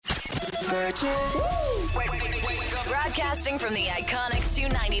Broadcasting from the iconic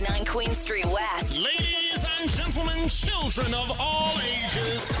 299 Queen Street West. Ladies and gentlemen, children of all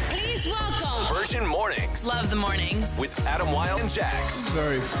ages, Please welcome Virgin Mornings Love the Mornings with Adam Wilde and Jax.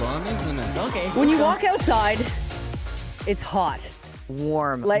 Very fun, isn't it? Okay. When you walk outside, it's hot.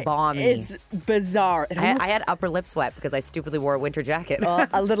 Warm, Like, balmy. it's bizarre. It I almost- had upper lip sweat because I stupidly wore a winter jacket.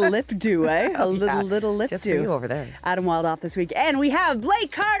 a little lip dew, eh? A little lip Just dew. for you over there. Adam Wilde off this week. And we have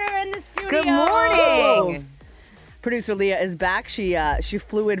Blake Carter in the studio. Good morning. Producer Leah is back. She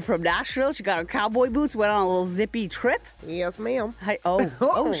flew in from Nashville. She got her cowboy boots, went on a little zippy trip. Yes, ma'am. Hi,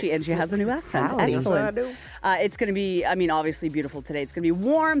 she has a new accent. Howdy. Excellent. I do. It's going to be, obviously beautiful today. It's going to be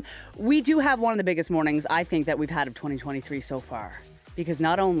warm. We do have one of the biggest mornings, I think, that we've had of 2023 so far. Because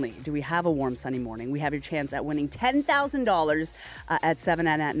not only do we have a warm, sunny morning, we have your chance at winning $10,000 at 7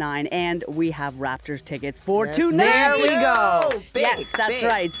 and at 9, and we have Raptors tickets for tonight. There we go. Big, Yes, that's big.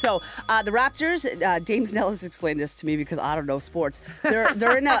 right. So the Raptors, James Nellis explained this to me because I don't know sports.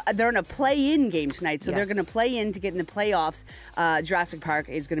 They're in a play-in game tonight, so they're Yes. going to play in to get in the playoffs. Jurassic Park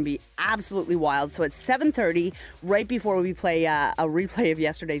is going to be absolutely wild. So at 7:30, right before we play a replay of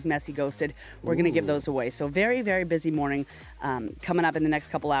yesterday's Messi Ghosted, we're going to give those away. So very, very busy morning. Coming up in the next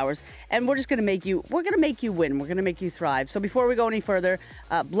couple hours, and we're going to make you win. We're going to make you thrive. So before we go any further,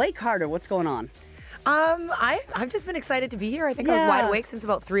 Blake Carter, what's going on? I've just been excited to be here. I think I was Yeah. wide awake since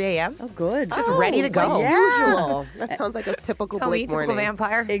about 3 a.m. Oh, good. Just ready to go. Like Yeah. usual. That sounds like a typical Tell me, Blake typical morning.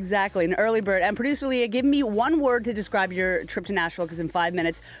 vampire. Exactly, an early bird. And producer Leah, give me one word to describe your trip to Nashville, because in 5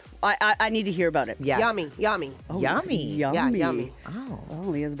 minutes, I need to hear about it. Yes. Yummy. Yummy. Yummy. Yeah, yummy. Oh. Oh,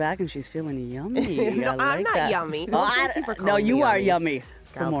 Leah's back and she's feeling yummy. No, I I'm like not that. yummy. Oh, Thank you for no, calling you me are yummy. yummy.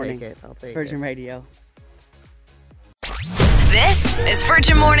 Good I'll morning. take it. I'll take It's Virgin it. Radio. This is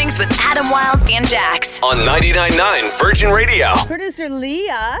Virgin Mornings with Adam Wilde and Jax. On 99.9 Virgin Radio. Producer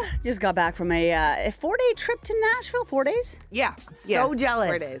Leah just got back from a 4-day trip to Nashville. 4 days? Yeah. So jealous.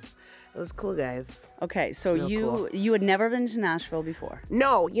 4 days. It was cool, guys. Okay, so Real cool. you had never been to Nashville before.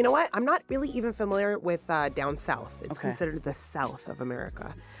 No, you know what? I'm not really even familiar with down south. It's Okay. considered the South of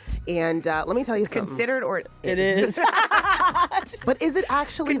America. And let me tell you something. Considered or It is. But is it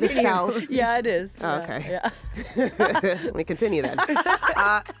actually the South? Yeah, it is. Oh, Yeah, okay. Yeah. Let me continue then.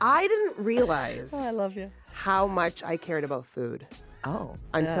 I didn't realize I love you. how much I cared about food Oh.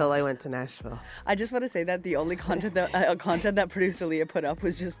 until I went to Nashville. I just want to say that the only content that producer Leah put up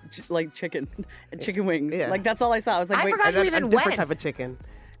was just like chicken wings. Yeah. Like that's all I saw. I was like, I wait, forgot And then you even a different went. type of chicken.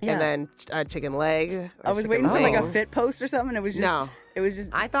 Yeah. And then chicken leg. or I was chicken waiting for like a wing. fit post or something. It was just No. It was just.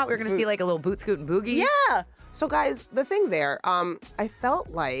 I thought we were going to see like a little boot scoot and boogie. Yeah. So guys, the thing there, I felt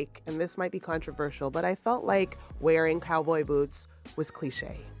like, and this might be controversial, but I felt like wearing cowboy boots was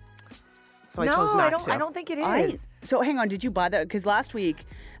cliche. So I chose not to. I don't think it is. So hang on, did you buy that? Because last week,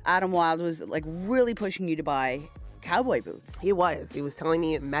 Adam Wilde was like really pushing you to buy cowboy boots. He was telling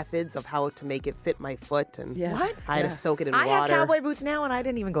me methods of how to make it fit my foot, and Yeah. What? I had Yeah. to soak it in I have water. cowboy boots now, and I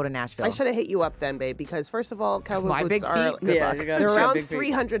didn't even go to Nashville. I should have hit you up then, babe, because first of all, cowboy My boots big are feet? Good Yeah, luck. you gotta they're show around big feet.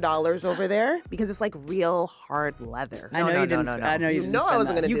 $300 over there because it's like real hard leather. I know no, you no, didn't. no, no. I know you You didn't. know I spend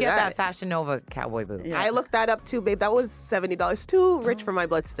wasn't that. gonna You do get that that. Fashion Nova cowboy boot. Yeah. I looked that up too, babe. That was $70. Too rich for my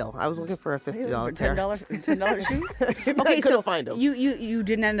blood still. I was looking for a $50 For pair. $10 shoes. I Okay, so couldn't find 'em. you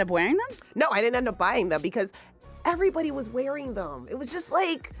didn't end up wearing them? No, I didn't end up buying them because everybody was wearing them. It was just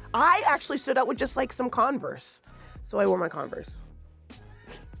like, I actually stood out with just like some Converse. So I wore my Converse.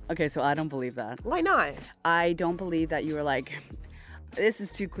 Okay, so I don't believe that. Why not? I don't believe that you were like, this is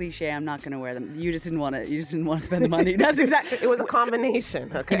too cliche. I'm not going to wear them. You just didn't want to. You just didn't want to spend the money. That's exactly. It was a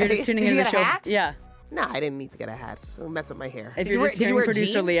combination, okay? If you're just tuning Did in you the get a show, hat? yeah. No, I didn't need to get a hat. So mess with my hair. If you you're wear- just did you hearing wear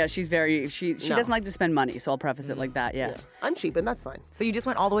producer jeans? Leah, she's very she No. doesn't like to spend money. So I'll preface it like that. Yeah. I'm cheap and that's fine. So you just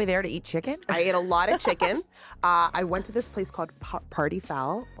went all the way there to eat chicken? I ate a lot of chicken. I went to this place called Party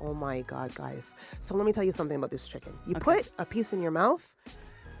Fowl. Oh my God, guys. So let me tell you something about this chicken. You put a piece in your mouth,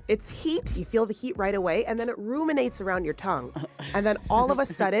 it's heat, you feel the heat right away, and then it ruminates around your tongue. And then all of a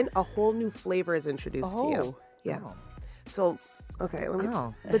sudden, a whole new flavor is introduced to you. Yeah. So, okay, let me.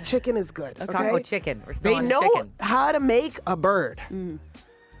 Oh. The chicken is good. Okay? Taco chicken. We're still They on know chicken. how to make a bird.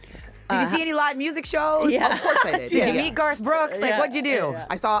 Did you see any live music shows? Yeah. Of course I did. Did yeah. you meet Garth Brooks? Like, Yeah, what'd you do? yeah.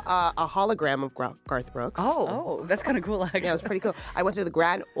 I saw a hologram of Garth Brooks. Oh, that's kind of cool, actually. Yeah, it was pretty cool. I went to the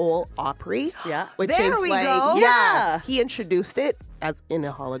Grand Ole Opry. Yeah. Which There is we like, go. Yeah. he introduced it as in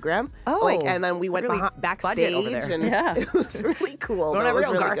a hologram. Oh, like, and then we went really budget backstage, over there. and Yeah. it was really cool. Don't That have was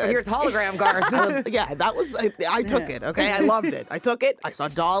real really Garth, but good. here's hologram Garth. Yeah, that was. I took it. Okay, I loved it. I took it. I saw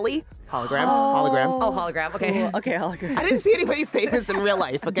Dolly, hologram. Oh, hologram. Okay. Cool. Okay, hologram. I didn't see anybody famous in real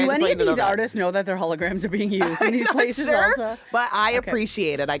life. Okay, Do I just any want of you to know these that. artists know that their holograms are being used in these Not places sure, also? but I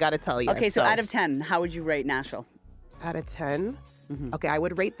appreciate it. I got to tell you. Okay, so out of 10, how would you rate Nashville? out of 10, okay, I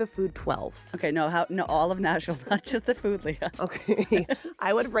would rate the food 12. Okay, no, all of Nashville, not just the food, Leah. Okay,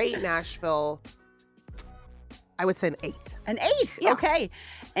 I would rate Nashville. I would say an 8. An 8. Yeah. Okay.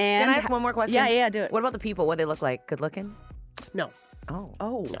 And Can I ask one more question? Yeah, do it. What about the people? What they look like? Good looking? No, Oh.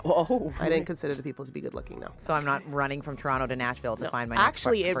 Oh. I didn't consider the people to be good looking. No. So I'm not running from Toronto to Nashville to find my next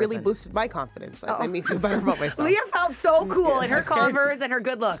Actually, it really person. boosted my confidence. It made me feel better about myself. Leah felt so cool in her Converse and her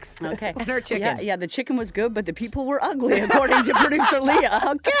good looks. Okay. And her chicken. Yeah, the chicken was good, but the people were ugly, according to producer Leah.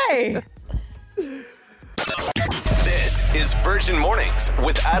 Okay. This is Virgin Mornings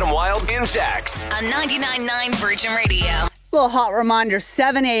with Adam Wilde and Jax. On 99.9 Virgin Radio. Little hot reminder,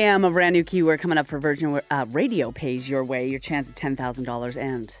 7 a.m. a brand new keyword coming up for Virgin Radio pays your way, your chance at $10,000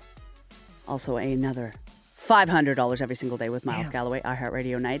 and also another $500 every single day with Miles Galloway,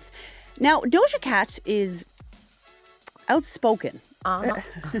 iHeartRadio Nights. Now, Doja Cat is outspoken.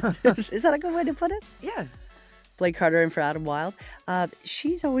 Is that a good way to put it? Yeah. Blake Carter in for Adam Wilde.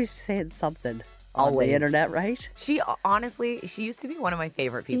 She's always saying something on Always. the internet, right? She honestly, she used to be one of my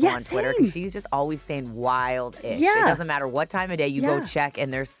favorite people Yeah, on Twitter same. because she's just always saying wild-ish. Yeah. It doesn't matter what time of day you Yeah. go check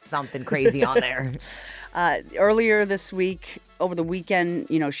and there's something crazy on there. Earlier this week, over the weekend,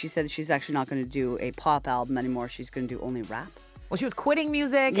 she said she's actually not going to do a pop album anymore. She's going to do only rap. Well, she was quitting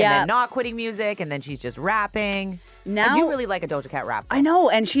music Yeah. and then not quitting music and then she's just rapping. Now- I do really like a Doja Cat rap. I know,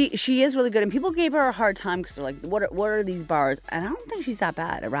 and she is really good. And people gave her a hard time because they're like, what are these bars? And I don't think she's that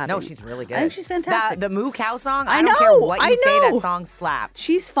bad at rapping. No, she's really good. I think she's fantastic. The Moo Cow song, I I don't know, care what I you say, know. that song slapped.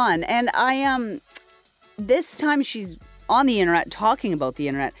 She's fun. And I this time she's on the internet talking about the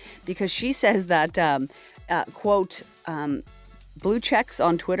internet because she says that, quote, blue checks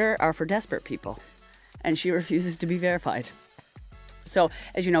on Twitter are for desperate people. And she refuses to be verified. So,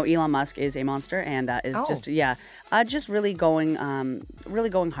 as you know, Elon Musk is a monster and is just really going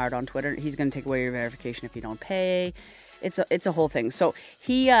hard on Twitter. He's going to take away your verification if you don't pay. It's a whole thing. So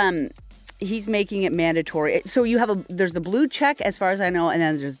he's making it mandatory. So there's the blue check as far as I know, and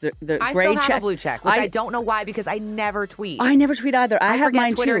then there's the I gray still check. have a blue check, which I don't know why because I never tweet. I never tweet either. I have forget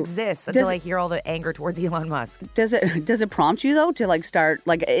mine Twitter too. exists until I hear all the anger towards Elon Musk. Does it prompt you though to start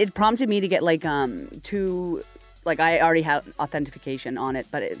it prompted me to get I already had authentication on it,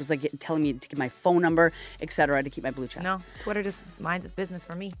 but it was telling me to give my phone number, etc., to keep my blue check. No, Twitter just minds its business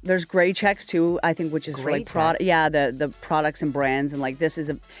for me. There's gray checks too, I think, which is Gray for product. checks? Yeah, the products and brands, and this is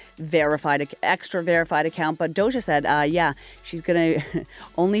a extra verified account. But Doja said, she's gonna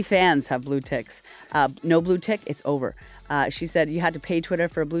OnlyFans have blue ticks. No blue tick, it's over. She said you had to pay Twitter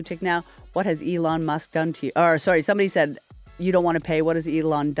for a blue tick now. What has Elon Musk done to you? Or sorry, somebody said, you don't want to pay. What has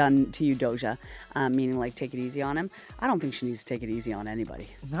Elon done to you, Doja? Meaning take it easy on him. I don't think she needs to take it easy on anybody.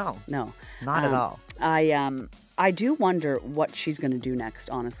 No, No. not at all. I do wonder what she's going to do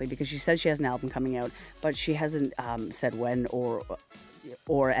next, honestly, because she says she has an album coming out, but she hasn't said when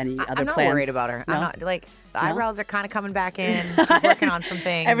or any other I'm not plans. worried about her. No? I'm not the eyebrows are kind of coming back in. She's working on some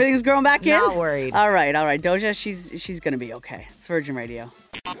things. Everything's growing back in? Not worried. All right. Doja, she's going to be okay. It's Virgin Radio.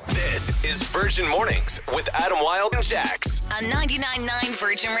 This is Virgin Mornings with Adam Wilde and Jax. On 99.9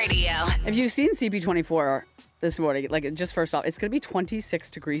 Virgin Radio. If you've seen CP24 this morning, just first off, it's going to be 26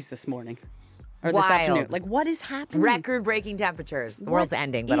 degrees this morning. Or this Wild. afternoon. What is happening? Record-breaking temperatures. The world's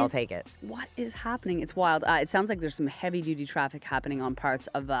ending, but I'll take it. What is happening? It's wild. It sounds like there's some heavy-duty traffic happening on parts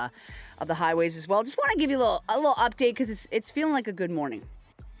of the highways as well. Just want to give you a little update because it's feeling like a good morning.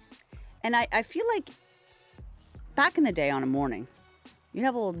 And I feel like back in the day on a morning, you'd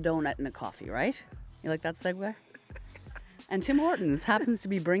have a little donut and a coffee, right? You like that segue? And Tim Hortons happens to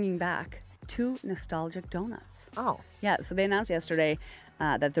be bringing back 2 nostalgic donuts. Oh. Yeah, so they announced yesterday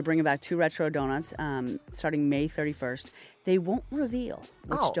that they're bringing back 2 retro donuts starting May 31st. They won't reveal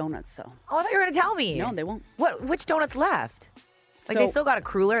which donuts, though. Oh, I thought you were going to tell me. No, they won't. Which donuts left? So- They still got a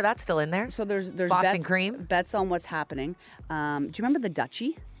cruller. That's still in there. So there's Boston cream? bets on what's happening. Do you remember the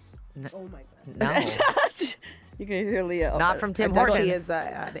Dutchie? Oh my God. No. You can hear Leah. Not from Tim A Hortons. Dutchie is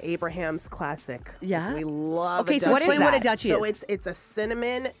an Abraham's classic. Yeah? We love Okay, a so Dutchie. explain what a Dutchie So is. it's a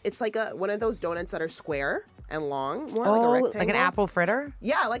cinnamon. It's like one of those donuts that are square, and long, more like a rectangle. like an apple fritter?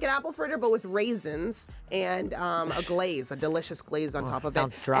 Yeah, like an apple fritter, but with raisins and a glaze, a delicious glaze on top of it.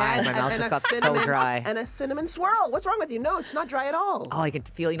 Sounds dry. And, My mouth and just a got so cinnamon- dry. And a cinnamon swirl. What's wrong with you? No, it's not dry at all. Oh, I can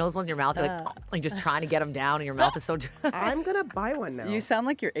feel, those ones in your mouth, you're like just trying to get them down and your mouth is so dry. I'm going to buy one now. You sound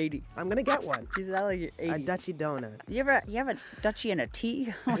like you're 80. I'm going to get one. You sound like you're 80. A Dutchy donut. You have a Dutchie and a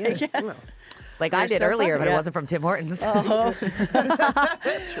tea? Yeah. Like I did so earlier, funny, but it yeah. wasn't from Tim Hortons.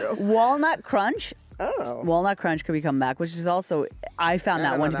 True. Walnut Crunch. Oh. Walnut Crunch could be coming back, which is also, I found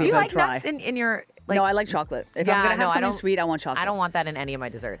that don't one know to that be Do you a like bit dry. nuts in your... No, I like chocolate. If I'm going to have something sweet, I want chocolate. I don't want that in any of my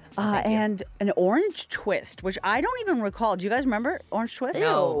desserts. Thank you. And an orange twist, which I don't even recall. Do you guys remember orange twist? Ew,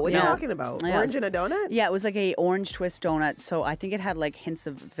 what are you Yeah. talking about? Yeah. Orange in a donut? Yeah, it was like a orange twist donut. So I think it had like hints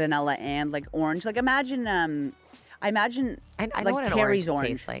of vanilla and like orange. Like imagine I know like what an Terry's orange orange.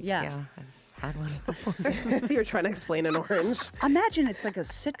 tastes like. Yeah. I've had one before. You're trying to explain an orange. Imagine it's like a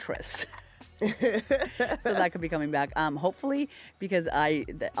citrus. So that could be coming back. Hopefully, because a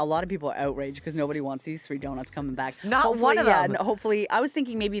lot of people are outraged because nobody wants these 3 donuts coming back. Not Hopefully, one of them. Hopefully, I was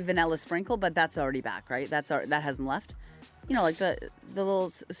thinking maybe vanilla sprinkle, but that's already back, right? That hasn't left. You know, like the little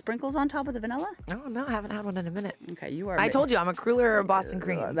sprinkles on top of the vanilla. Oh, no, I haven't had one in a minute. Okay, you are. I told you, I'm a cruller Boston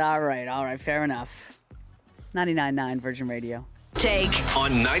cream. All right, fair enough. 99.9 Virgin Radio. Take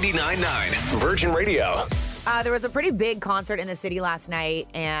On 99.9 Virgin Radio. There was a pretty big concert in the city last night,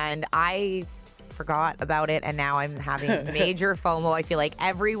 and I forgot about it, and now I'm having major FOMO. I feel like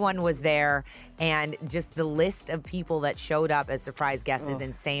everyone was there, and just the list of people that showed up as surprise guests is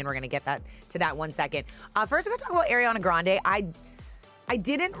insane. We're going to get to that one second. First, we're going to talk about Ariana Grande. I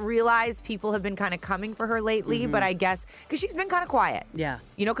didn't realize people have been kind of coming for her lately, but I guess because she's been kind of quiet. Yeah.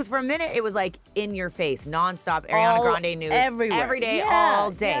 You know, because for a minute it was like in your face, nonstop Ariana Grande news. everywhere. Every day, Yeah, all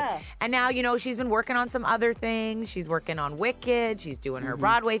day. yeah. And now, you know, she's been working on some other things. She's working on Wicked. She's doing her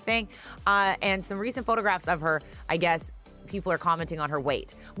Broadway thing. And some recent photographs of her, I guess, people are commenting on her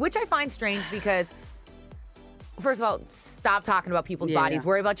weight, which I find strange because... First of all, stop talking about people's bodies. Yeah.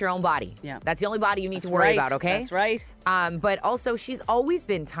 Worry about your own body. Yeah. That's the only body you need That's to worry right. about, okay? That's right. But also, she's always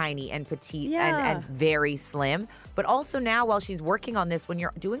been tiny and petite Yeah. and very slim. But also now, while she's working on this, when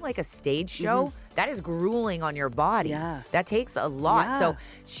you're doing like a stage show, that is grueling on your body. Yeah. That takes a lot. Yeah. So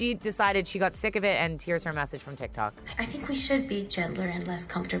she decided she got sick of it, and here's her message from TikTok. I think we should be gentler and less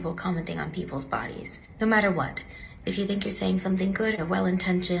comfortable commenting on people's bodies, no matter what. If you think you're saying something good or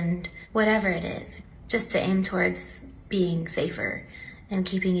well-intentioned, whatever it is, just to aim towards being safer and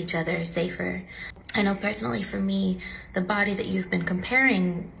keeping each other safer. I know personally for me, the body that you've been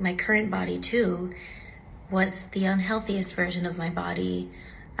comparing my current body to was the unhealthiest version of my body.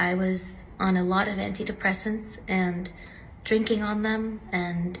 I was on a lot of antidepressants and drinking on them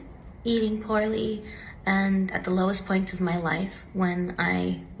and eating poorly, and at the lowest point of my life when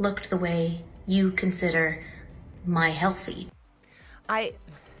I looked the way you consider my healthy. I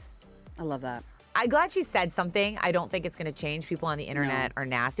I love that. I'm glad she said something. I don't think it's going to change. People on the internet are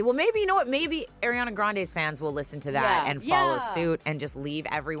nasty. Well, maybe, you know what? Maybe Ariana Grande's fans will listen to that Yeah. and follow Yeah. suit and just leave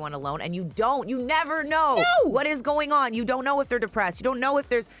everyone alone. And you never know what is going on. You don't know if they're depressed. You don't know if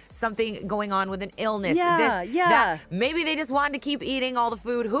there's something going on with an illness. Yeah, That. Maybe they just wanted to keep eating all the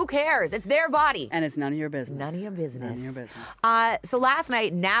food. Who cares? It's their body. And it's none of your business. None of your business. None of your business. So last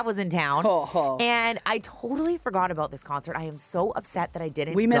night, Nav was in town, Oh. and I totally forgot about this concert. I am so upset that I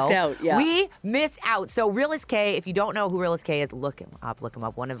didn't We missed go. out, yeah. We missed out. So Realist K, if you don't know who Realist K is, look him up.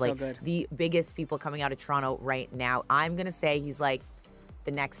 One of So good. the biggest people coming out of Toronto right now. I'm going to say he's like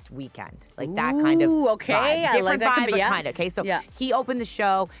the next Weekend. Like that kind of Ooh, okay. vibe. I Different like that vibe, could be, but yeah. kind of. Okay, so Yeah. he opened the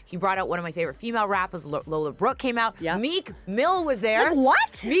show. He brought out one of my favorite female rappers, Lola Brooke came out. Yeah. Meek Mill was there. Like,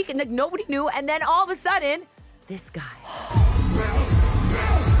 what? Meek, and like, nobody knew. And then all of a sudden, this guy.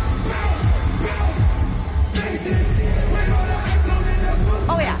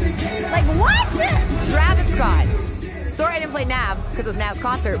 Oh yeah. Like, what? Travis Scott. Sorry I didn't play Nav because it was Nav's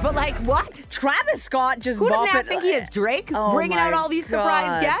concert, but like what? Travis Scott just Who does bop Nav it- think he is? Drake? Oh Bringing my out all these surprise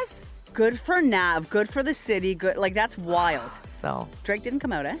God. guests? Good for Nav. Good for the city. Good. Like, that's wild. So, Drake didn't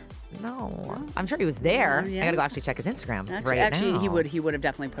come out, eh? no. I'm sure he was there. Yeah. I gotta go actually check his Instagram right Actually, now. he would have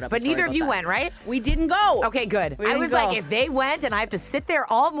definitely put up. a But story neither of about you that. went, right? We didn't go. Okay, good. We I didn't was go. like, if they went and I have to sit there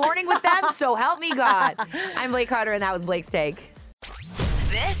all morning with them, so help me God. I'm Blake Carter, and that was Blake's Take.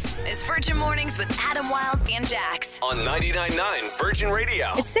 this is Virgin Mornings with Adam Wilde and Jax. On 99.9 Virgin Radio.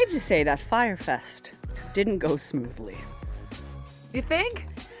 It's safe to say that Firefest didn't go smoothly. You think?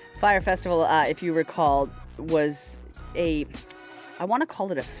 Fire Festival, if you recall, was a I want to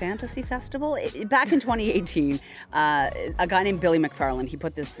call it a fantasy festival. Back in 2018, a guy named Billy McFarland, he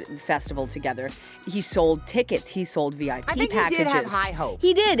put this festival together. He sold tickets. He sold VIP I think packages. he did have high hopes.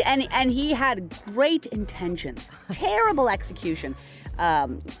 He did, and he had great intentions. Terrible execution.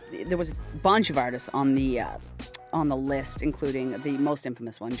 There was a bunch of artists on the list, including the most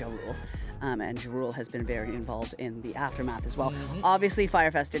infamous one, Ja Rule. And Ja Rule has been very involved in the aftermath as well. Mm-hmm. Obviously,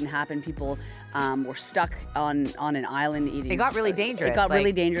 Firefest didn't happen. People were stuck on an island eating. It got really dangerous. It got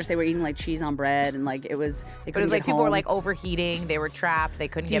really dangerous. They were eating like cheese on bread, and like it was. They But it was like get people were home. like overheating. They were trapped. They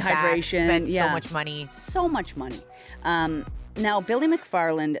couldn't get back. Dehydration, Spent yeah. so much money. So much money. Now, Billy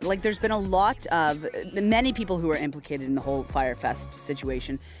McFarland, like there's been a lot of, many people who are implicated in the whole Firefest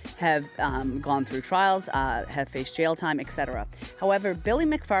situation have gone through trials, have faced jail time, etc. However, Billy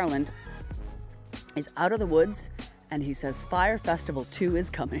McFarland is out of the woods and he says Fire Festival 2 is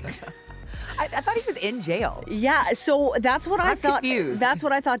coming. I thought he was in jail. Yeah, so that's what I I'm thought. confused. That's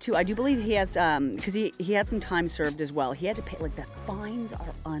what I thought too. I do believe he has, because he had some time served as well. He had to pay, like the fines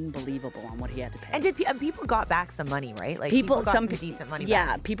are unbelievable on what he had to pay. And people got back some money, right? Like people got some decent money Yeah,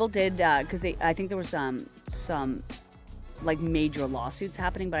 back. people did, because I think there was some like major lawsuits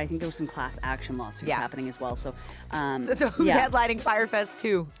happening, but I think there was some class action lawsuits happening as well. So, So who's headlining Firefest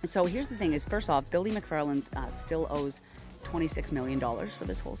 2? So here's the thing: is first off, Billy McFarland still owes $26 million for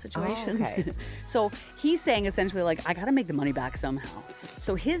this whole situation. Oh, okay. So he's saying essentially like, I got to make the money back somehow.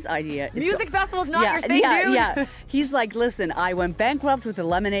 So his idea is Music festival's not your thing, dude. Yeah. He's like, listen, I went bankrupt with a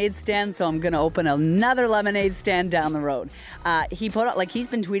lemonade stand, so I'm going to open another lemonade stand down the road. He put out, like, he's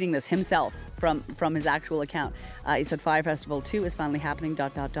been tweeting this himself from his actual account. He said, Fire Festival 2 is finally happening, ...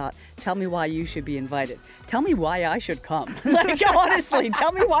 Tell me why you should be invited. Tell me why I should come. Like, honestly,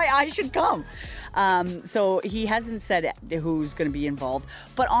 tell me why I should come. So he hasn't said who's going to be involved.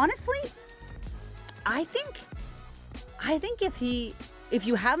 But honestly, I think if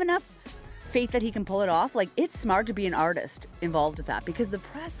you have enough faith that he can pull it off, like, it's smart to be an artist involved with that, because the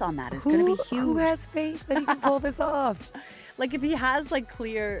press on that is going to be huge. Who has faith that he can pull this off? Like, if he has like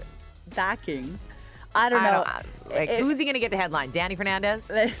clear backing, I don't know. Who's he going to get to headline? Danny Fernandez?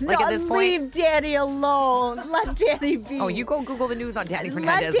 No, Like at this point? leave Danny alone. Let Danny be. Oh, you go Google the news on Danny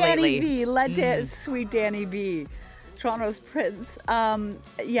Fernandez Let Danny lately. be. Let sweet Danny be. Toronto's prince.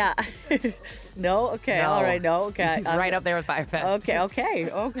 Yeah. No? Okay. No. All right. No? Okay. He's right up there with Firefest.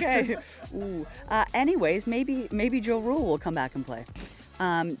 Okay. Ooh. Anyways, maybe Ja Rule will come back and play.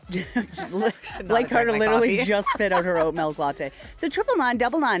 Blake Carter literally just spit out her oat milk latte. So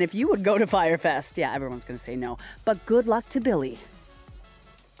 999 if you would go to Firefest. Yeah, everyone's going to say no. But good luck to Billy.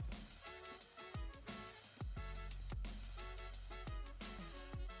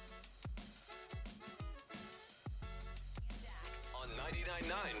 On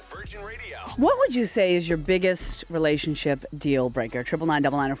 99.9 Virgin Radio. What would you say is your biggest relationship deal breaker?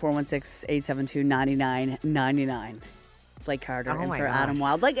 999 or 416-872-9999. Blake Carter Oh and my for Adam gosh.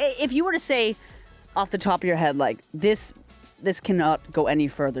 Wilde. Like, if you were to say off the top of your head, like, this cannot go any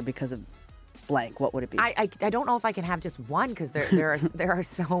further because of blank, what would it be? I don't know if I can have just one, because there are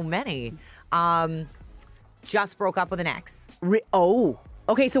so many. Just broke up with an ex.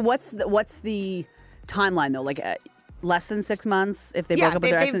 Okay. So what's the timeline though? Like, less than 6 months if they broke up with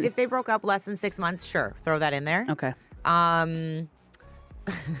their ex? If they broke up less than 6 months, sure, throw that in there. Okay.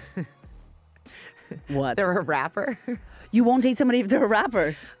 What? They're a rapper. You won't date somebody if they're a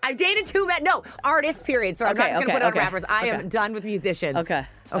rapper. I've dated two men. No, artists, period. So I'm not just going to put on okay. rappers. I am done with musicians. Okay.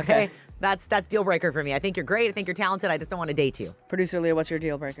 That's deal breaker for me. I think you're great. I think you're talented. I just don't want to date you. Producer Leah, what's your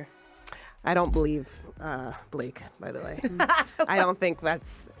deal breaker? I don't believe Blake, by the way. I don't think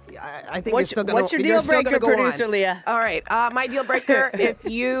that's. I think What's you're still gonna. your deal you're still breaker, gonna go Producer on. Leah? All right, my deal breaker. If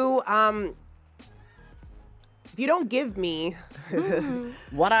you don't give me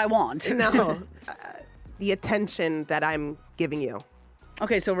What I want. the attention that I'm giving you.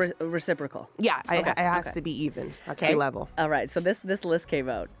 Okay, so reciprocal. Yeah, it has okay. to be even. It has to Okay. be level. All right, so this list came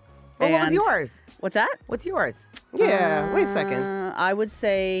out. Well, what was And- yours? What's that? What's yours? Yeah, wait a second. I would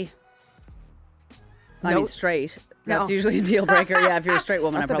say. I mean, No. straight. That's No. usually a deal breaker. Yeah, if you're a straight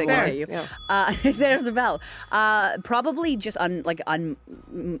woman, That's I a probably big won't one. date you. There's the bell. Probably just like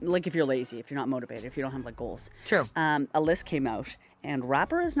if you're lazy, if you're not motivated, if you don't have like goals. True. A list came out, and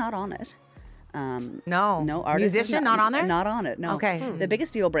rapper is not on it. No, artist is Musician not on there? Not on it. No. Okay. The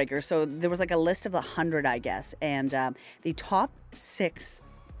biggest deal breaker. So there was like a list of 100, I guess, and the top 6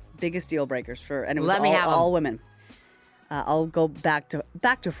 biggest deal breakers and it was Let me have 'em. all women. I'll go back to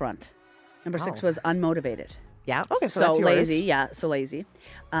front. Number 6 was unmotivated. Yeah. Okay, so So that's yours. lazy, yeah. So lazy.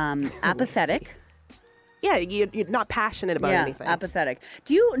 Apathetic. Yeah, you're not passionate about anything. Apathetic.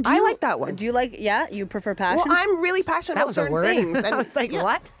 I like that one. Do you like? Yeah, you prefer passion. Well, I'm really passionate That about was a certain word. things. And I was like,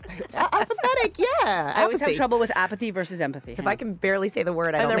 what? Apathetic, yeah. I always have apathy. trouble with apathy versus empathy. If I can barely say the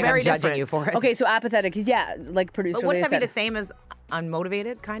word, I And don't they're think I'm very judging different. you for it. Okay, so apathetic is like producer But wouldn't Leah that be said. the same as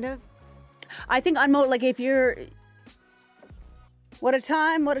unmotivated, kind of? I think like if you're. What a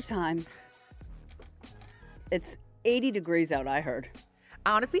time. It's 80 degrees out, I heard.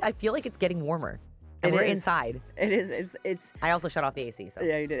 Honestly, I feel like it's getting warmer. And we're inside. It is. It's. I also shut off the AC. So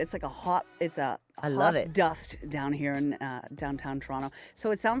Yeah, you did. It's like a hot. It's a. I love hot it. Dust down here in downtown Toronto. So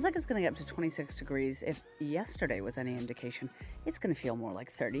it sounds like it's going to get up to 26 degrees. If yesterday was any indication, it's going to feel more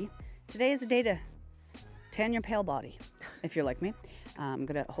like 30. Today is a day to tan your pale body, if you're like me. I'm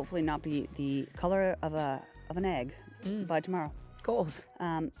going to hopefully not be the color of an egg by tomorrow. goals.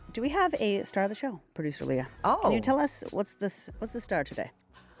 Do we have a star of the show, producer Leah? Oh. Can you tell us what's the star today?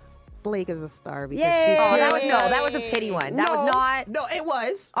 Blake is a star because Yay! she. Oh, that was a pity one. That was not. No, it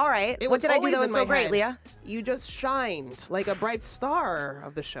was. All right. It What was did I do always that was in so my great, head. Leah? You just shined like a bright star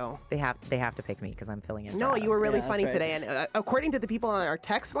of the show. They have to pick me because I'm filling in. No, you were really Yeah, that's funny right. today, and according to the people on our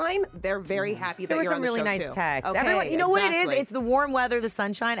text line, they're very happy that There was you're some on the really show, nice too. texts. Okay, Everyone, you know what it is? exactly. It's the warm weather, the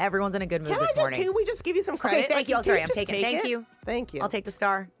sunshine. Everyone's in a good mood this morning. Can we just give you some credit? Okay, thank you. Oh, can sorry, you I'm just taking. take Thank it? you. Thank you. I'll take the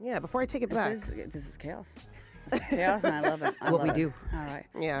star. Yeah, before I take it back. This is chaos. This is chaos, and I love it. It's what we do. All right.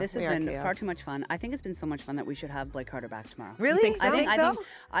 Yeah, This has we are been far chaos. too much fun. I think it's been so much fun that we should have Blake Carter back tomorrow. Really? think so? I think so.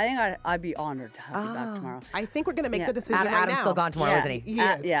 I think I'd be honored to have you back tomorrow. I think we're gonna make Yeah. the decision right Adam's now. still gone tomorrow, isn't he?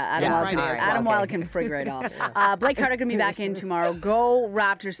 Yes. Yeah, Adam Yeah, Wilde Friday can, as well. Adam Okay. Wilde can figure it out. Blake Carter going to be back in tomorrow. Go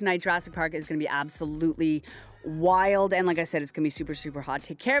Raptors tonight. Jurassic Park is going to be absolutely wild. And like I said, it's going to be super, super hot.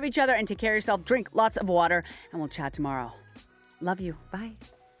 Take care of each other and take care of yourself. Drink lots of water. And we'll chat tomorrow. Love you. Bye.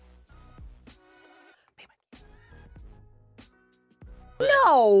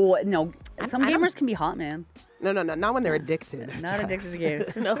 No. Some gamers can be hot, man. No, not when they're addicted. Not addicted to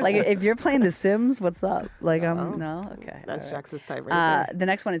games. No. Like if you're playing The Sims, what's up? Like no, okay. That's all right. Jax's type right there. The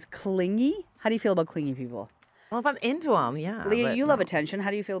next one is clingy. How do you feel about clingy people? Well, if I'm into them, yeah. Leah, but you love no. attention.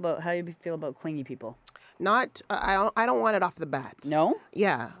 How do you feel about clingy people? Not. I don't want it off the bat. No.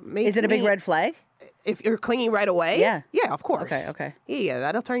 Yeah. Is it a big red flag? If you're clinging right away? Yeah. Yeah, of course. Okay. Yeah,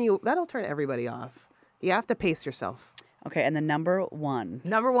 that'll turn everybody off. You have to pace yourself. Okay, and the number one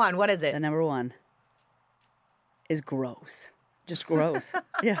What is it? is gross. Just gross.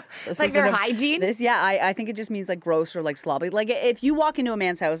 Yeah. This Like is the their hygiene? I think it just means like gross or like sloppy. Like if you walk into a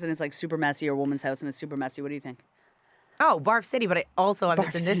man's house and it's like super messy or a woman's house and it's super messy, what do you think? Oh, Barf City, but I'm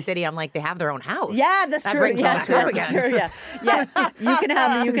just in this city. I'm like, they have their own house. Yeah, that's that true. Brings Yeah, them back up that's again. true. Yeah. You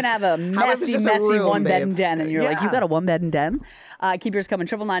can have a messy, just a room, one bed and babe? den, and you're like, you Yeah. got a one bed and den. Keep yours coming.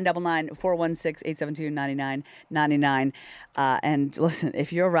 999-416-872-9999. And listen,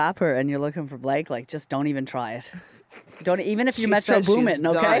 if you're a rapper and you're looking for Blake, like just don't even try it. Don't even if you're She Metro said she's Boomin',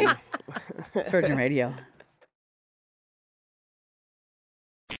 okay? done. It's Virgin Radio.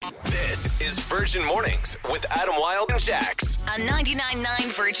 This is Virgin Mornings with Adam Wilde and Jax. On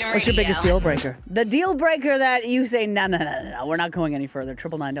 99.9 Virgin Radio. What's your biggest deal breaker? The deal breaker that you say, no, we're not going any further.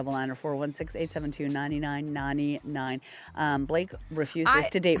 999 or 416-872-9999. Blake refuses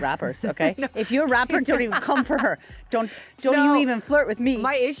to date rappers, okay? If you're a rapper, don't even come for her. Don't No. you even flirt with me.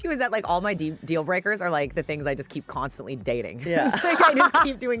 My issue is that like all my deal breakers are like the things I just keep constantly dating. Yeah. Like I just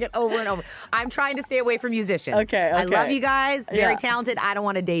keep doing it over and over. I'm trying to stay away from musicians. Okay. I love you guys. Very Yeah. talented. I don't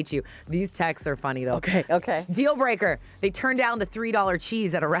want to date you. These texts are funny though. Okay. Deal breaker. They turned down the $3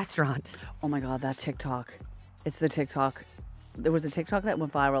 cheese at a restaurant. Oh my God, that TikTok. It's the TikTok. There was a TikTok that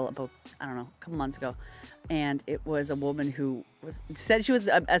went viral about, I don't know, a couple months ago. And it was a woman who said she was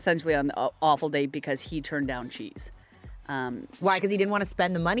essentially on an awful date because he turned down cheese. Why? Because he didn't want to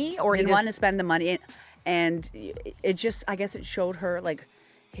spend the money, or Didn't he want to just spend the money. And it just, I guess it showed her like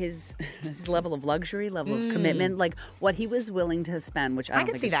his level of luxury, level of commitment, like what he was willing to spend, which I I don't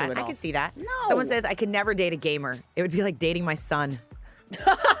can think see is that. true at I all. can see that. No. Someone says I could never date a gamer. It would be like dating my son.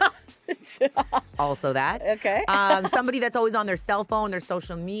 Also that. Okay. Somebody that's always on their cell phone, their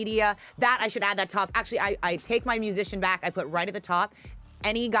social media. That I should add that top. Actually, I take my musician back. I put right at the top.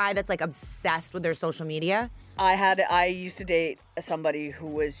 Any guy that's like obsessed with their social media. I used to date somebody who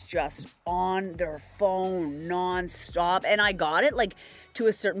was just on their phone nonstop, and I got it like to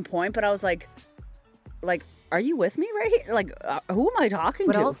a certain point, but I was like, are you with me right here? Like, who am I talking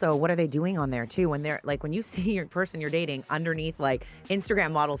But to? also, what are they doing on there too? When they're like, when you see your person you're dating underneath like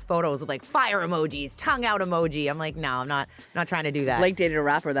Instagram models' photos with like fire emojis, tongue out emoji. I'm like, no, I'm not trying to do that. Blake dated a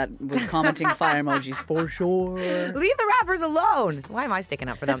rapper that was commenting fire emojis for sure. Leave the rappers alone. Why am I sticking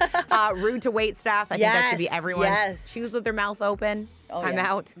up for them? Rude to wait staff. I think that should be Yes, everyone's. yes. Shoes with their mouth open. I'm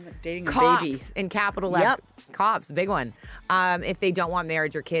out. I'm dating a Cops baby. in capital letter. Cops, big one. If they don't want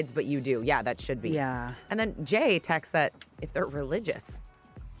marriage or kids, but you do. Yeah, that should be. Yeah. And then Jay texts that if they're religious.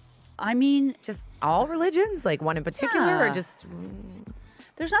 I mean, Just all religions? Like one in particular or Yeah. just...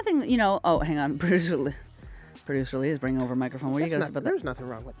 there's nothing, oh, hang on. Producer Lee is bringing over a microphone. What do you guys say about that? There's nothing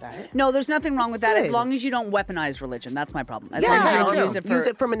wrong with that. No, there's nothing wrong with that as good. long as you don't weaponize religion. That's my problem. As Yeah, long as you don't true. use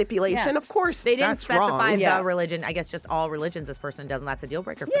it for manipulation. Yeah. Of course, They didn't that's specify wrong. the religion. I guess just all religions this person does, and that's a deal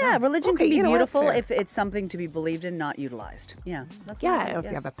breaker for Yeah, them. religion Okay, can be you know what? beautiful Fair. if it's something to be believed in, not utilized. Yeah, that's what I Yeah, think, if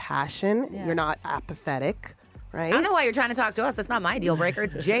you have a passion, you're not apathetic, right? I don't know why you're trying to talk to us. That's not my deal breaker.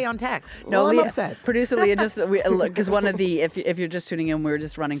 It's Jay on text. Well, I'm Leah, upset. Producer Leah, because one of the, if you're just tuning in, we were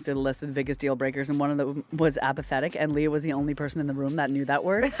just running through the list of the biggest deal breakers, and one of them was apathetic, and Leah was the only person in the room that knew that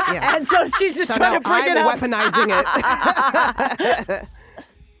word. Yeah. And so she's just So trying now to bring I'm it up. weaponizing it.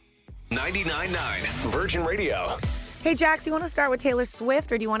 99.9 Virgin Radio. Hey, Jax, you want to start with Taylor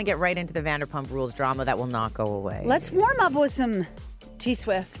Swift, or do you want to get right into the Vanderpump Rules drama that will not go away? Let's warm up with some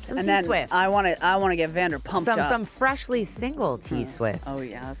T-Swift. Some and then T-Swift. I want to get Vanderpumped up. Some freshly single T Swift. Oh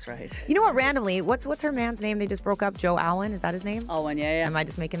yeah, that's right. You know what? Randomly, what's her man's name? They just broke up. Joe Alwyn, is that his name? Oh, and yeah. Am I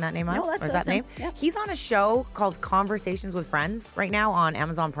just making that name up? No, that's or is that him. name? Yeah. He's on a show called Conversations with Friends right now on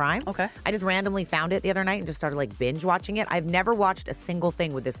Amazon Prime. Okay. I just randomly found it the other night and just started like binge watching it. I've never watched a single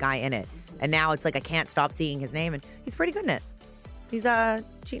thing with this guy in it. And now it's like I can't stop seeing his name, and he's pretty good in it. He's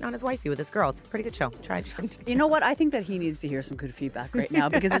cheating on his wifey with this girl. It's a pretty good show. Try it. You know what? I think that he needs to hear some good feedback right now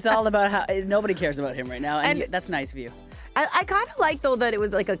because it's all about how nobody cares about him right now, and that's nice of you. I kind of like, though, that it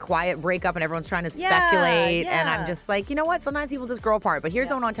was like a quiet breakup and everyone's trying to speculate. And I'm yeah. just like, you know what? Sometimes people just grow apart. But here's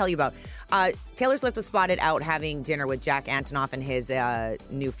what I want to tell you about. Taylor Swift was spotted out having dinner with Jack Antonoff and his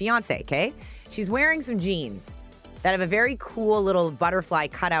new fiance, okay? She's wearing some jeans that have a very cool little butterfly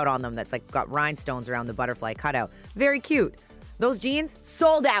cutout on them that's like got rhinestones around the butterfly cutout. Very cute. Those jeans,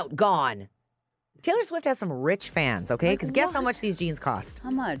 sold out, gone. Taylor Swift has some rich fans, okay? Because guess how much these jeans cost?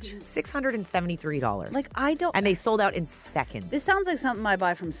 How much? $673. Like, I don't. And they sold out in seconds. This sounds like something I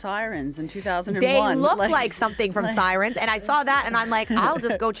buy from Sirens in 2001. They look like something from Sirens, and I saw that, and I'm like, I'll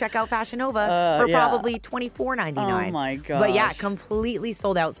just go check out Fashion Nova for probably $24.99. Oh my gosh. But yeah, completely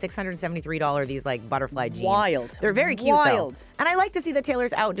sold out. $673. These like butterfly jeans. Wild. They're very cute Wild. though, and I like to see that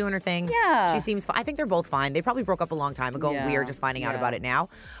Taylor's out doing her thing. Yeah. she seems. I think they're both fine. They probably broke up a long time ago. Yeah. We are just finding out Yeah. about it now.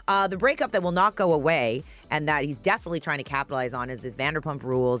 The breakup that will not go away, and that he's definitely trying to capitalize on, is his Vanderpump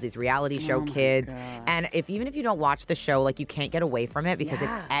Rules, these reality show kids. And even if you don't watch the show, like you can't get away from it because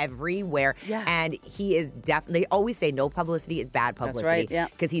it's everywhere. Yeah. And he is definitely. They always say no publicity is bad publicity. right, yeah.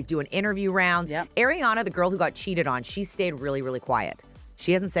 Because he's doing interview rounds. Yep. Ariana, the girl who got cheated on, she stayed really, really quiet.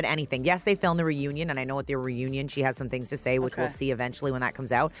 She hasn't said anything. Yes, they filmed the reunion, and I know at the reunion she has some things to say, which we'll see eventually when that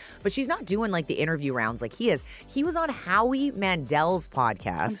comes out. But she's not doing like the interview rounds like he is. He was on Howie Mandel's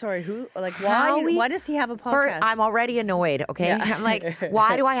podcast. I'm sorry, who? Like, Howie- why does he have a podcast? I'm already annoyed, okay? Yeah. I'm like,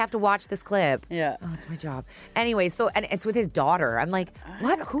 why do I have to watch this clip? Yeah. Oh, it's my job. Anyway, and it's with his daughter. I'm like,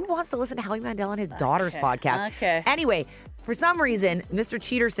 what? Who wants to listen to Howie Mandel and his daughter's podcast? Okay. Anyway, for some reason, Mr.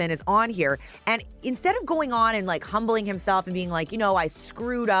 Cheaterson is on here, and instead of going on and like humbling himself and being like, I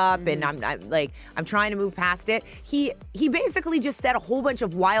screwed up and I'm trying to move past it, he basically just said a whole bunch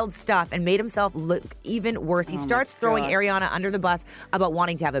of wild stuff and made himself look even worse. He starts throwing Ariana under the bus about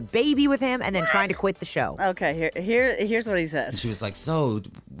wanting to have a baby with him and then trying to quit the show. Okay, here's what he said. And she was like, so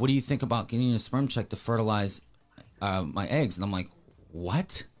what do you think about getting a sperm check to fertilize my eggs? And I'm like,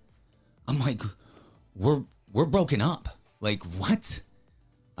 what? I'm like, we're broken up. Like, what?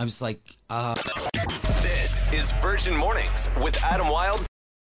 I'm just like, This is Virgin Mornings with Adam Wilde.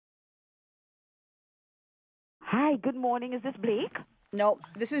 Hi, good morning. Is this Blake? No,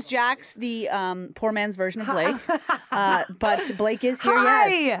 this is Jax, the poor man's version of Blake. But Blake is here, Hi,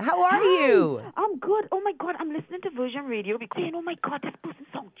 yes. how are you? I'm good. Oh my God, I'm listening to Virgin Radio because oh my God, this person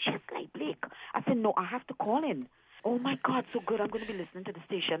sounds just like Blake. I said, no, I have to call in. Oh my God, so good. I'm going to be listening to the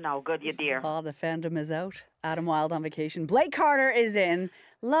station now. Good, you dear. Oh, the fandom is out. Adam Wilde on vacation. Blake Carter is in.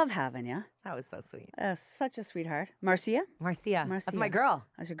 Love having you. That was so sweet. Such a sweetheart. Marcia? Marcia. That's my girl.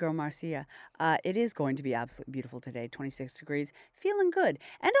 That's your girl, Marcia. It is going to be absolutely beautiful today. 26 degrees. Feeling good.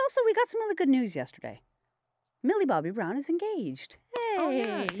 And also, we got some really good news yesterday. Millie Bobby Brown is engaged. Hey,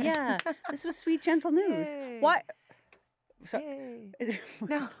 Oh, yeah. This was sweet, gentle news. Yay. Why? Sorry.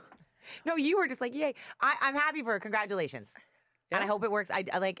 No, you were just like, yay. I'm happy for her. Congratulations. Yeah. And I hope it works. I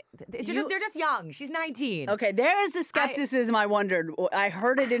like, they're just young. She's 19. Okay, there's the skepticism I wondered. I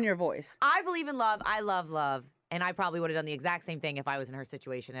heard it in your voice. I believe in love. I love love. And I probably would have done the exact same thing if I was in her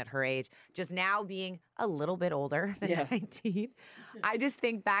situation at her age. Just now being a little bit older than 19. I just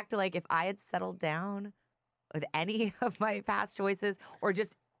think back to like if I had settled down with any of my past choices, or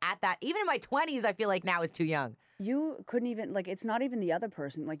just at that. Even in my 20s, I feel like now is too young. You couldn't even, like, it's not even the other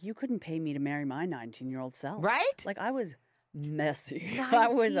person. Like, you couldn't pay me to marry my 19-year-old self. Right? Like, I was messy. I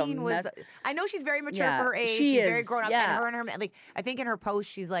was a 19 mess. I know she's very mature Yeah, for her age. she She's very is, grown up. yeah. And her, like, I think in her post,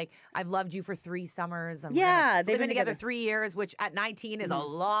 she's like, I've loved you for 3 summers. Yeah, they've been together 3 years, which at 19 is a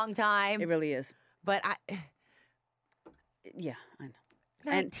long time. It really is. But Yeah, I know.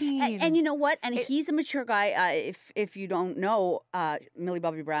 19. And you know what? And he's a mature guy. If you don't know, Millie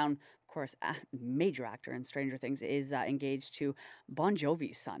Bobby Brown, of course, major actor in Stranger Things, is engaged to Bon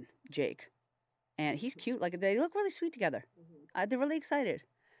Jovi's son, Jake. And he's cute. Like, they look really sweet together. They're really excited.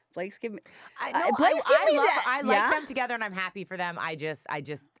 Blake's giving me... I like them together, and I'm happy for them. I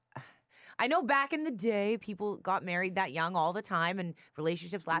know back in the day, people got married that young all the time, and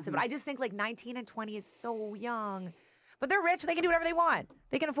relationships lasted. But I just think, like, 19 and 20 is so young. But they're rich. They can do whatever they want.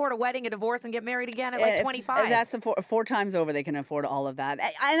 They can afford a wedding, a divorce, and get married again at like 25. That's four times over. They can afford all of that.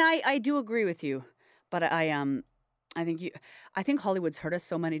 And I do agree with you, but I think Hollywood's hurt us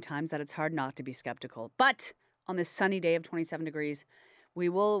so many times that it's hard not to be skeptical. But on this sunny day of 27 degrees, we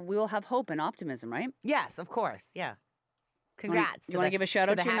will have hope and optimism, right? Yes, of course. Yeah. Congrats. You want to give a shout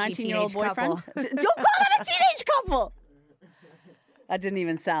out to your 19-year-old boyfriend? Couple. Don't call that a teenage couple. That didn't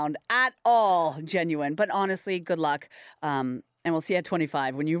even sound at all genuine. But honestly, good luck. And we'll see you at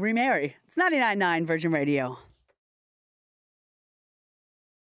 25 when you remarry. It's 99.9 Virgin Radio.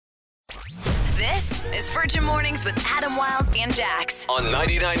 This is Virgin Mornings with Adam Wilde and Jax. On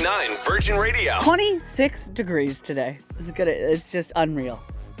 99.9 Virgin Radio. 26 degrees today. It's just unreal.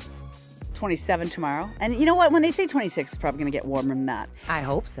 27 tomorrow. And you know what? When they say 26, it's probably going to get warmer than that. I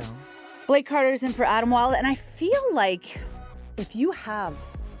hope so. Blake Carter's in for Adam Wilde. And I feel like if you have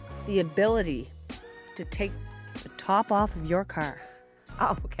the ability to take the top off of your car,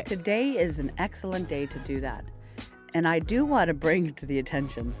 okay. Today is an excellent day to do that. And I do want to bring to the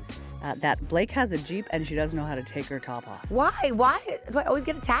attention that Blake has a Jeep and she doesn't know how to take her top off. Why? Why do I always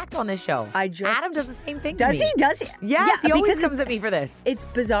get attacked on this show? Adam does the same thing to me. Does he? Yes, he always comes at me for this. It's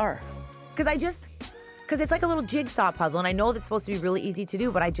bizarre. Because it's like a little jigsaw puzzle, and I know that's supposed to be really easy to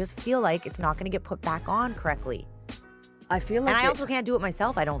do, but I just feel like it's not going to get put back on correctly. I feel like And I also can't do it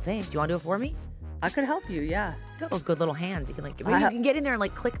myself, I don't think. Do you want to do it for me? I could help you, yeah. You got those good little hands. You can you can get in there and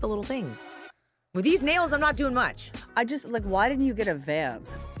like click the little things. With these nails, I'm not doing much. Why didn't you get a van?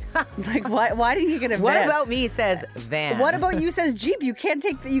 Like, why didn't you get a van? What about me says van? What about you says Jeep? You can't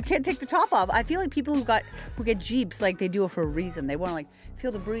take the top off. I feel like people who get Jeeps, like, they do it for a reason. They want to, like,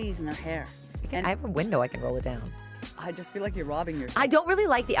 feel the breeze in their hair. I have a window, I can roll it down. I just feel like you're robbing yourself. I don't really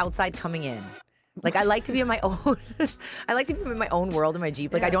like the outside coming in. Like, I like to be in my own I like to be in my own world in my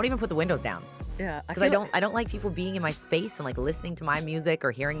Jeep. Like, I don't even put the windows down. Yeah. Because I don't like people being in my space and like listening to my music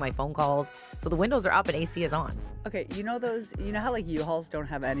or hearing my phone calls. So the windows are up and AC is on. Okay, you know how like U-Hauls don't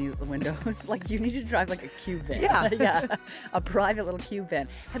have any windows? Like, you need to drive like a cube van. Yeah. Yeah. A private little cube van.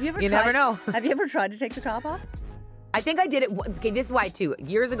 Have you ever never know. Have you ever tried to take the top off? I think I did it. Okay, this is why too.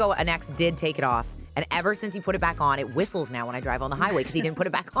 Years ago, an ex did take it off. And ever since he put it back on, it whistles now when I drive on the highway because he didn't put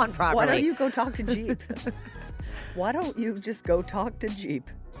it back on properly. Why don't you go talk to Jeep? Why don't you just go talk to Jeep?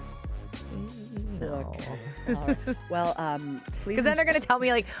 No. Okay. All right. Well, please. Because then they're going to tell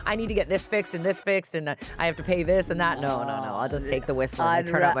me, like, I need to get this fixed, and I have to pay this and that. No. I'll just take the whistle and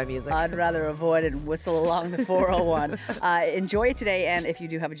turn up my music. I'd rather avoid it and whistle along the 401. Enjoy it today, and if you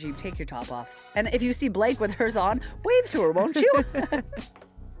do have a Jeep, take your top off. And if you see Blake with hers on, wave to her, won't you?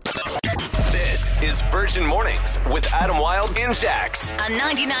 This is Virgin Mornings with Adam Wilde and Jax. On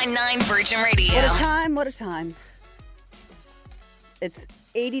 99.9 Virgin Radio. What a time. It's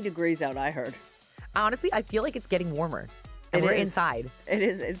 80 degrees out, I heard. Honestly, I feel like it's getting warmer. And we're inside. It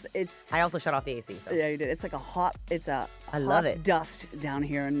is. It's. I also shut off the AC. So. Yeah, you did. It's like I love it. Dust down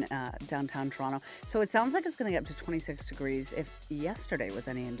here in downtown Toronto. So it sounds like it's going to get up to 26 degrees. If yesterday was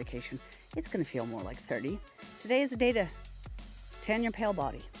any indication, it's going to feel more like 30. Today is a day to tan your pale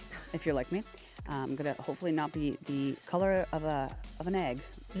body, if you're like me. I'm going to hopefully not be the color of an egg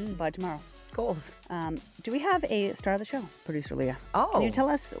by tomorrow. Goals. Do we have a star of the show, producer Leah? Oh. Can you tell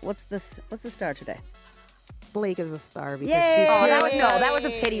us what's the star today? Blake is a star because Yay! Oh, that was a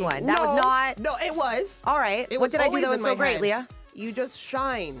pity one. That was not. No, it was. All right. It What was did I do always that was in so my great, head. Leah? You just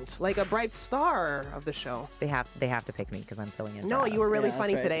shined like a bright star of the show. They have to pick me because I'm filling in. No, you were really Yeah,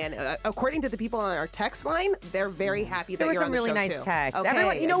 funny that's right. today, and according to the people on our text line, they're very happy that There was you're some on the really show, nice too. texts. Okay,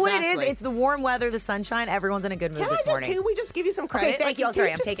 Everyone, you know what it is? exactly. It's the warm weather, the sunshine. Everyone's in a good mood this morning. Can we just give you some credit? Okay, thank you. Can Sorry,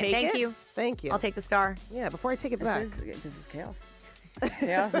 you I'm just taking. take Thank it? you. Thank you. I'll take the star. Yeah, before I take it back. This is chaos.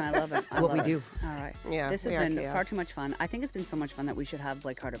 Chaos, and I love it. That's what we do. All right. Yeah, This has we are been chaos. far too much fun. I think it's been so much fun that we should have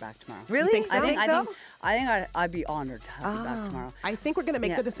Blake Carter back tomorrow. Really? think so? I think so. I think I'd be honored to have you back tomorrow. I think we're going to make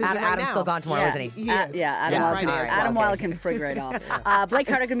Yeah. the decision right Adam's now. still gone tomorrow, isn't he? Yes. Adam Yeah, Wilde Friday can, as well. Adam Wilde can figure it out. Blake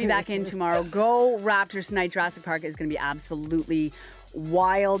Carter going to be back in tomorrow. Go Raptors tonight. Jurassic Park is going to be absolutely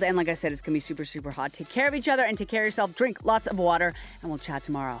wild. And like I said, it's going to be super, super hot. Take care of each other and take care of yourself. Drink lots of water. And we'll chat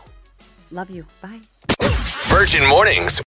tomorrow. Love you. Bye. Virgin Mornings